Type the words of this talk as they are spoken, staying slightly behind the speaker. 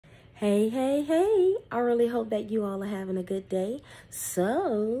Hey, hey, hey. I really hope that you all are having a good day.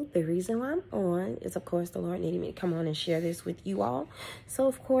 So the reason why I'm on is, of course, the Lord needed me to come on and share this with you all. So,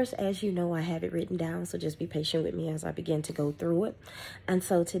 of course, as you know, I have it written down. So just be patient with me as I begin to go through it. And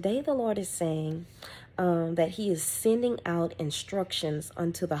so today the Lord is saying that he is sending out instructions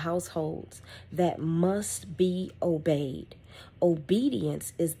unto the households that must be obeyed.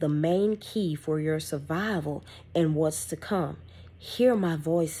 Obedience is the main key for your survival and what's to come. Hear my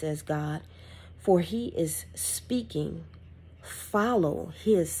voice, says God, for he is speaking. Follow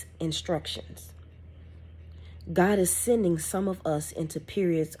his instructions. God is sending some of us into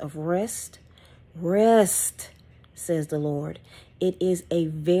periods of rest. Rest, says the Lord. It is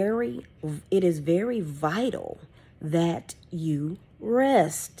very vital that you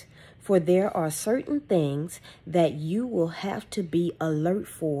rest. For there are certain things that you will have to be alert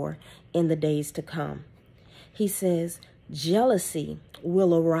for in the days to come. He says, jealousy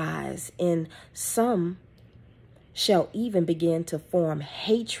will arise, and some shall even begin to form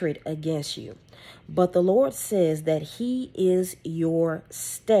hatred against you. But the Lord says that he is your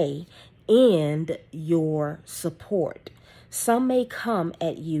stay and your support. Some may come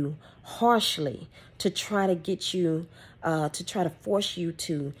at you harshly to try to get you, to try to force you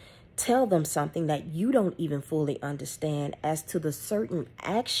to tell them something that you don't even fully understand as to the certain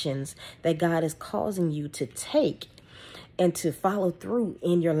actions that God is causing you to take and to follow through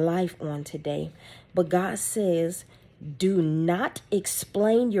in your life on today. But God says, do not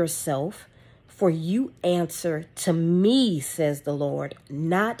explain yourself, for you answer to me, says the Lord,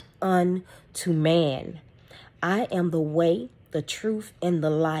 not unto man. I am the way, the truth, and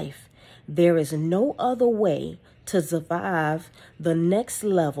the life. There is no other way to survive the next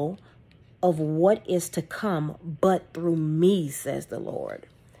level of what is to come but through me, says the Lord.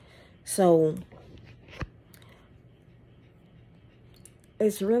 So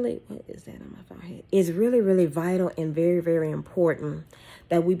it's really, what is that on my forehead? It's really, really vital and very, very important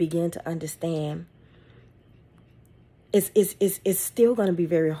that we begin to understand. It's still going to be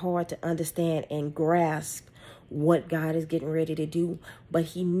very hard to understand and grasp what God is getting ready to do. But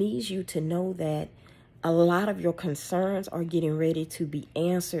he needs you to know that a lot of your concerns are getting ready to be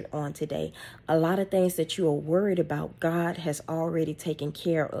answered on today. A lot of things that you are worried about, God has already taken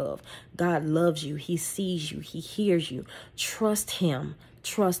care of. God loves you. He sees you. He hears you. Trust him.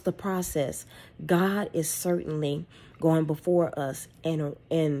 Trust the process. God is certainly going before us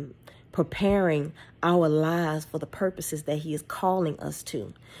and preparing our lives for the purposes that he is calling us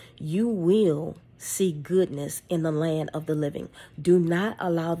to. You will see goodness in the land of the living. Do not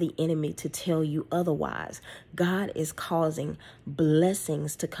allow the enemy to tell you otherwise. God is causing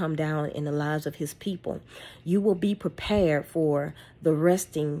blessings to come down in the lives of his people. You will be prepared for the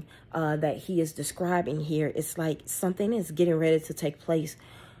resting that he is describing here. It's like something is getting ready to take place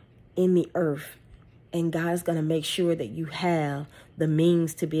in the earth. And God's going to make sure that you have the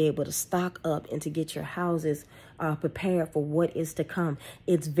means to be able to stock up and to get your houses prepared for what is to come.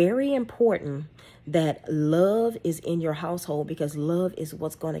 It's very important that love is in your household, because love is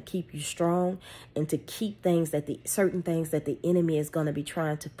what's going to keep you strong and to keep certain things that the enemy is going to be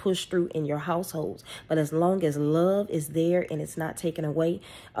trying to push through in your households. But as long as love is there and it's not taken away,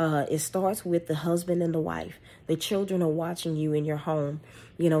 it starts with the husband and the wife. The children are watching you in your home.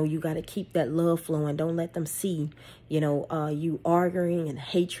 You know, you got to keep that love flowing. Don't let them see, you arguing and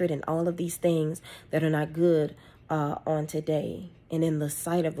hatred and all of these things that are not good on today and in the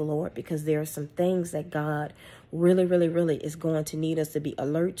sight of the Lord, because there are some things that God really, really, really is going to need us to be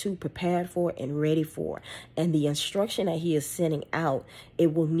alert to, prepared for, and ready for. And the instruction that he is sending out,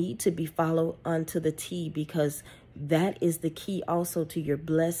 it will need to be followed unto the T, because that is the key also to your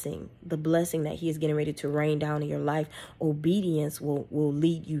blessing, the blessing that he is getting ready to rain down in your life. Obedience will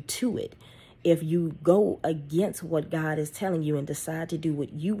lead you to it. If you go against what God is telling you and decide to do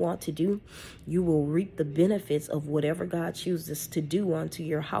what you want to do, you will reap the benefits of whatever God chooses to do unto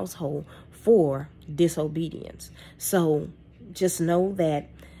your household for disobedience. So just know that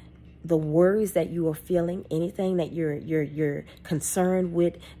the worries that you are feeling, anything that you're concerned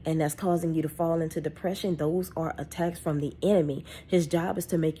with and that's causing you to fall into depression, those are attacks from the enemy. His job is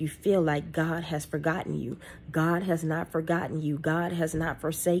to make you feel like God has forgotten you. God has not forgotten you. God has not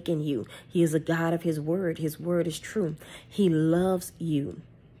forsaken you. He is a God of his word. His word is true. He loves you.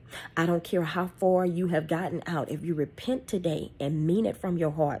 I don't care how far you have gotten out. If you repent today and mean it from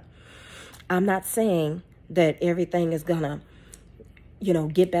your heart, I'm not saying that everything is gonna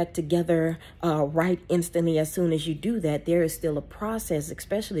get back together right instantly as soon as you do that. There is still a process,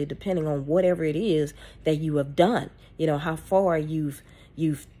 especially depending on whatever it is that you have done. How far you've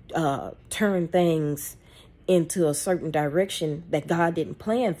turned things into a certain direction that God didn't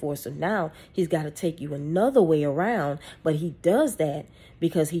plan for. So now he's got to take you another way around. But he does that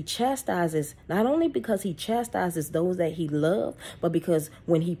because he chastises, not only because he chastises those that he loves, but because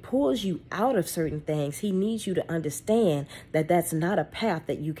when he pulls you out of certain things, he needs you to understand that that's not a path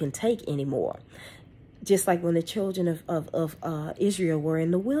that you can take anymore. Just like when the children of Israel were in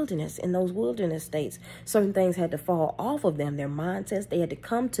the wilderness, in those wilderness states, certain things had to fall off of them, their mindsets. They had to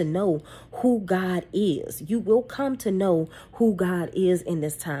come to know who God is. You will come to know who God is in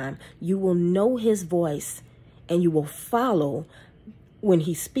this time. You will know his voice and you will follow when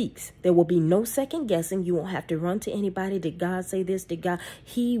he speaks. There will be no second guessing. You won't have to run to anybody. Did God say this? Did God?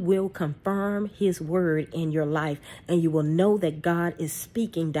 He will confirm his word in your life, and you will know that God is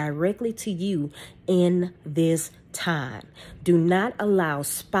speaking directly to you in this time. Do not allow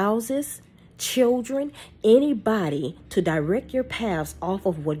spouses, children, anybody to direct your paths off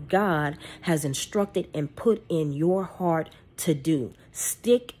of what God has instructed and put in your heart to do.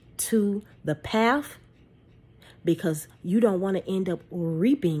 Stick to the path, because you don't want to end up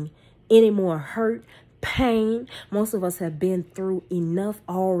reaping any more hurt, pain. Most of us have been through enough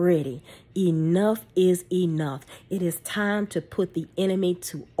already. Enough is enough. It is time to put the enemy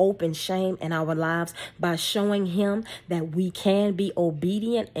to open shame in our lives by showing him that we can be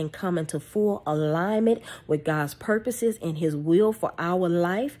obedient and come into full alignment with God's purposes and his will for our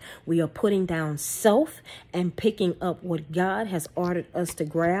life. We are putting down self and picking up what God has ordered us to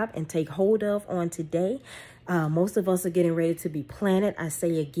grab and take hold of on today. Most of us are getting ready to be planted, I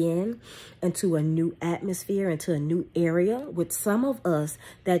say again, into a new atmosphere, into a new area. With some of us,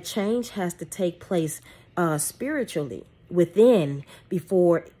 that change has to take place spiritually within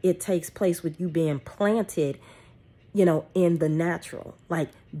before it takes place with you being planted, you know, in the natural.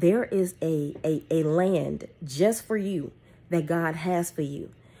 Like there is a land just for you that God has for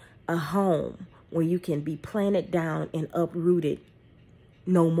you, a home where you can be planted down and uprooted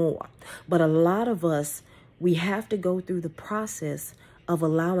no more. But a lot of us, we have to go through the process of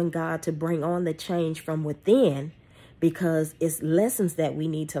allowing God to bring on the change from within, because it's lessons that we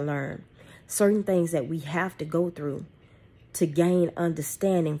need to learn, certain things that we have to go through to gain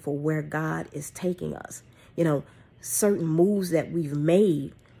understanding for where God is taking us. You know, certain moves that we've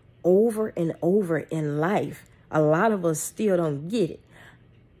made over and over in life, a lot of us still don't get it.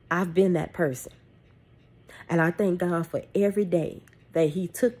 I've been that person. And I thank God for every day that he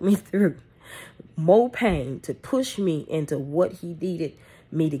took me through more pain to push me into what he needed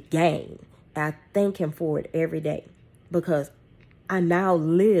me to gain. I thank him for it every day, because I now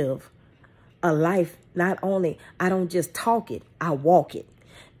live a life. Not only, I don't just talk it, I walk it.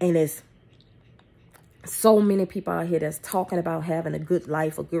 And it's so many people out here that's talking about having a good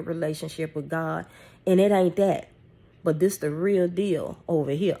life, a good relationship with God. And it ain't that. But this the real deal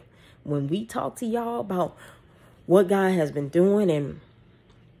over here. When we talk to y'all about what God has been doing and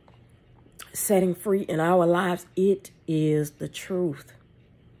setting free in our lives, it is the truth.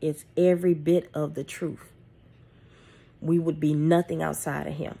 It's every bit of the truth. We would be nothing outside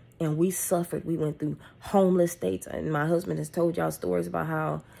of him. And we suffered. We went through homeless states. And my husband has told y'all stories about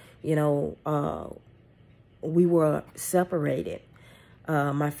how, you know, we were separated.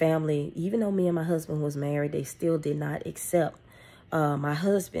 My family, even though me and my husband was married, they still did not accept my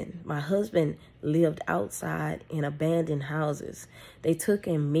husband. My husband lived outside in abandoned houses. They took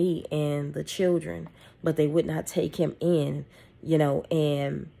in me and the children, but they would not take him in, you know.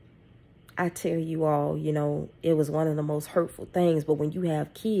 And I tell you all, you know, it was one of the most hurtful things. But when you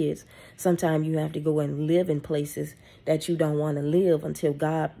have kids, sometimes you have to go and live in places that you don't want to live until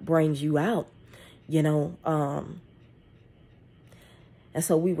God brings you out, you know. And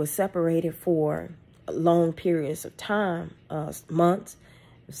so we were separated for long periods of time, months,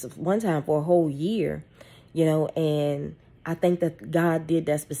 one time for a whole year, you know. And I think that God did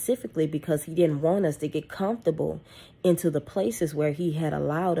that specifically because he didn't want us to get comfortable into the places where he had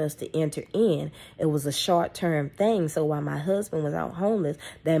allowed us to enter in. It was a short-term thing. So while my husband was out homeless,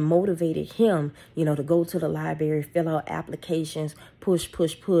 that motivated him, you know, to go to the library, fill out applications, push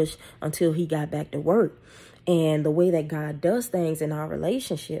until he got back to work. And the way that God does things in our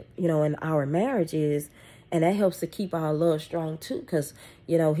relationship, you know, in our marriage is, and that helps to keep our love strong too, because,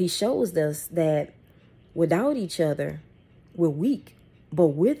 you know, he shows us that without each other, we're weak, but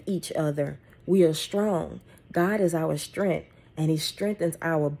with each other, we are strong. God is our strength, and he strengthens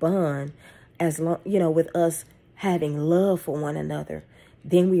our bond as long, you know, with us having love for one another.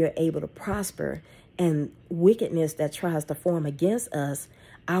 Then we are able to prosper, and wickedness that tries to form against us,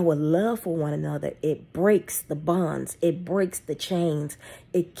 Our love for one another, it breaks the bonds. It breaks the chains.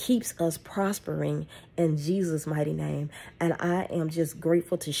 It keeps us prospering in Jesus' mighty name. And I am just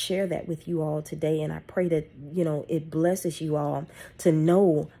grateful to share that with you all today. And I pray that, it blesses you all to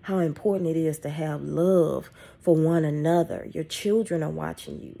know how important it is to have love for one another. Your children are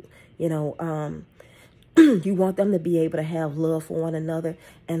watching you. You want them to be able to have love for one another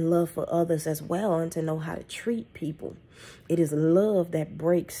and love for others as well, and to know how to treat people. It is love that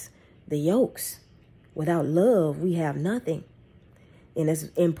breaks the yokes. Without love, we have nothing. And it's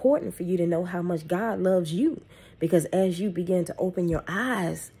important for you to know how much God loves you, because as you begin to open your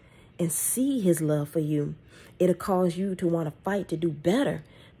eyes and see his love for you, it'll cause you to want to fight to do better,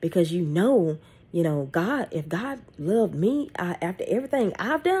 because God, if God loved me after everything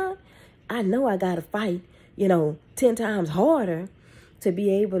I've done, I know I got to fight, 10 times harder to be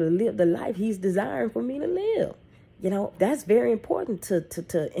able to live the life he's desiring for me to live. That's very important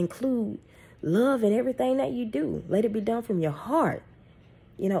to include love in everything that you do. Let it be done from your heart,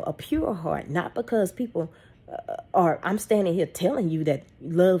 a pure heart, not because people I'm standing here telling you that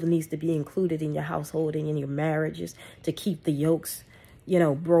love needs to be included in your household and in your marriages to keep the yokes,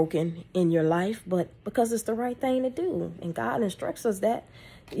 broken in your life, but because it's the right thing to do. And God instructs us that,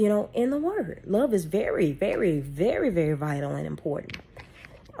 in the word. Love is very, very, very, very vital and important.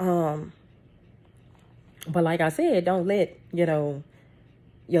 But like I said, don't let, your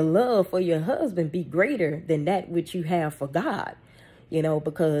love for your husband be greater than that which you have for God,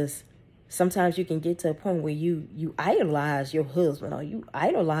 because sometimes you can get to a point where you idolize your husband, or you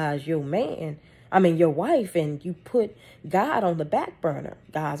idolize your your wife, and you put God on the back burner.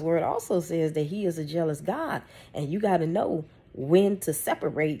 God's word also says that he is a jealous God, and you got to know when to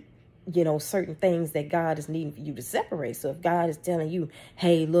separate, certain things that God is needing for you to separate. So if God is telling you,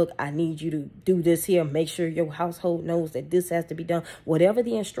 hey, look, I need you to do this here, make sure your household knows that this has to be done, whatever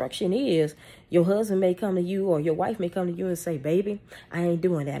the instruction is, your husband may come to you, or your wife may come to you and say, baby, I ain't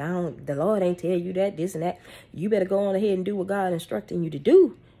doing that. The Lord ain't tell you that, this and that. You better go on ahead and do what God instructing you to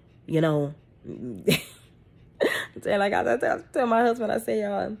do. Like I tell my husband, I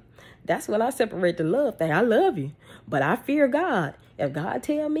say, that's when I separate the love thing. I love you, but I fear God. If God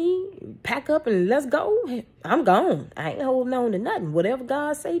tell me, pack up and let's go, I'm gone. I ain't holding on to nothing. Whatever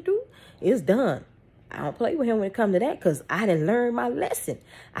God say do, it's done. I don't play with him when it comes to that, because I didn't learn my lesson.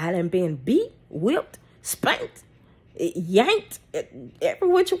 I done been beat, whipped, spanked, yanked every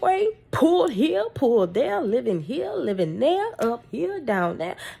which way, pulled here, pulled there, living here, living there, up here, down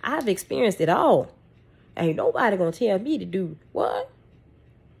there. I've experienced it all. Ain't nobody gonna tell me to do what?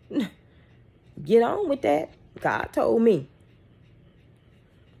 Get on with that. God told me.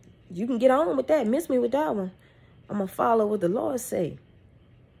 You can get on with that. Miss me with that one. I'm going to follow what the Lord say.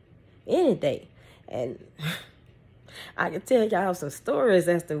 Any day. And I can tell y'all some stories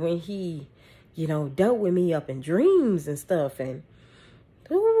as to when he, dealt with me up in dreams and stuff. And,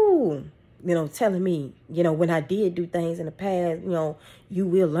 telling me, when I did do things in the past, you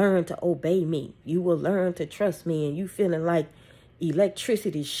will learn to obey me. You will learn to trust me. And you feeling like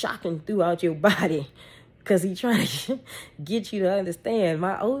electricity shocking throughout your body, because he trying to get you to understand.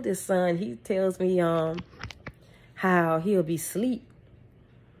 My oldest son, he tells me how he'll be asleep,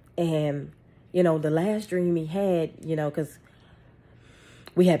 and the last dream he had, because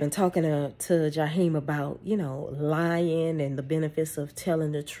we had been talking to Jaheim about lying and the benefits of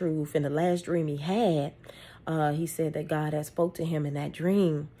telling the truth. And the last dream he had, he said that God had spoke to him in that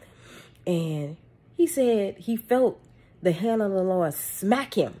dream, and he said he felt the hand of the Lord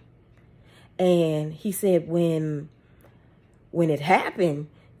smack him. And he said when it happened,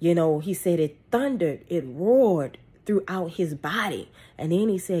 he said it thundered, it roared throughout his body. And then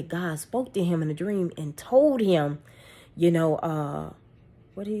he said God spoke to him in a dream and told him,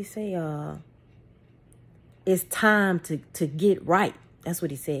 what did he say? It's time to get right. That's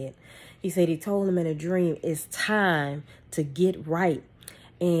what he said. He said he told him in a dream, it's time to get right.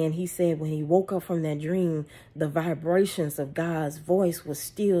 And he said when he woke up from that dream, the vibrations of God's voice was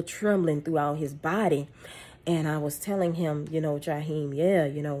still trembling throughout his body. And I was telling him,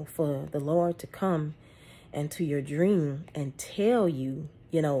 Jaheim, for the Lord to come into your dream and tell you,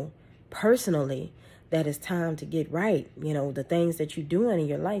 personally, that it's time to get right. The things that you're doing in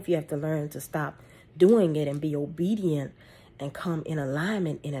your life, you have to learn to stop doing it and be obedient and come in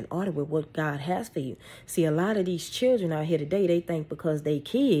alignment and in order with what God has for you. See, a lot of these children out here today, they think because they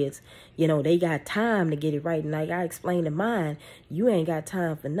kids, they got time to get it right. And like I explained to mine, you ain't got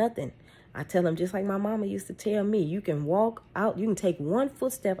time for nothing. I tell them, just like my mama used to tell me, you can walk out, you can take one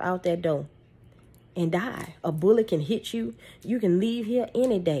footstep out that door and die. A bullet can hit you. You can leave here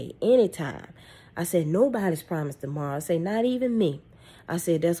any day, anytime. I said, nobody's promised tomorrow. I say, not even me. I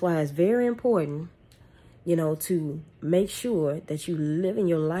said, that's why it's very important, you know, to make sure that you live in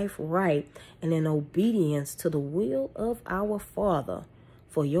your life right and in obedience to the will of our Father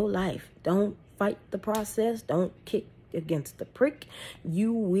for your life. Don't fight the process. Don't kick against the prick.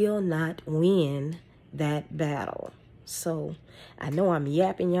 You will not win that battle. So I know I'm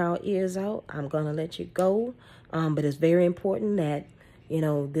yapping y'all ears out. I'm going to let you go. But it's very important that, you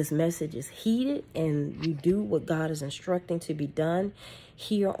know, this message is heeded and you do what God is instructing to be done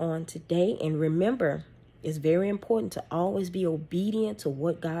here on today. And remember, it's very important to always be obedient to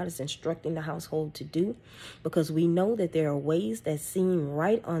what God is instructing the household to do, because we know that there are ways that seem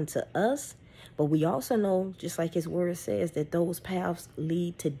right unto us, but we also know, just like his word says, that those paths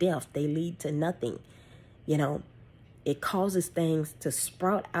lead to death. They lead to nothing. You know, it causes things to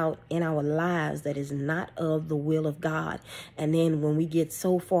sprout out in our lives that is not of the will of God. And then when we get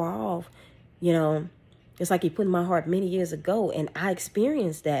so far off, you know, it's like he put in my heart many years ago, and I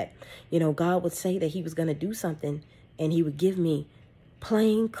experienced that. You know, God would say that he was going to do something, and he would give me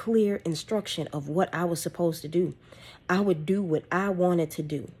plain, clear instruction of what I was supposed to do. I would do what I wanted to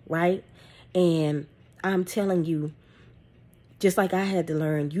do, right? And I'm telling you, just like I had to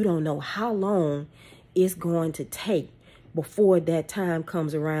learn, you don't know how long it's going to take before that time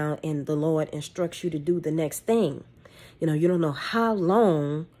comes around and the Lord instructs you to do the next thing. You know, you don't know how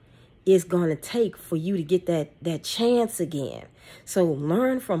long it's going to take for you to get that chance again. So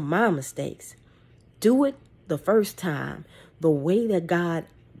learn from my mistakes. Do it the first time the way that God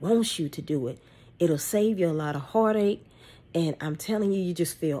wants you to do it. It'll save you a lot of heartache. And I'm telling you, you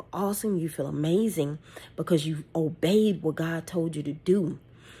just feel awesome. You feel amazing because you obeyed what God told you to do.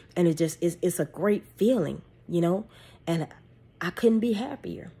 And it just is, it's a great feeling, you know, and I couldn't be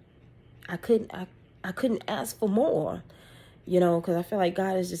happier. I couldn't ask for more. You know, because I feel like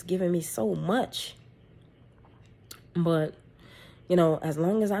God is just giving me so much. But, you know, as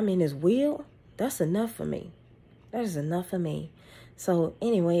long as I'm in his will, that's enough for me. That is enough for me. So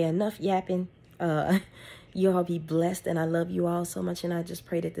anyway, enough yapping. You all be blessed, and I love you all so much. And I just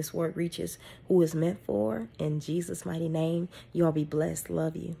pray that this word reaches who is meant for. In Jesus' mighty name, you all be blessed.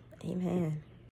 Love you. Amen.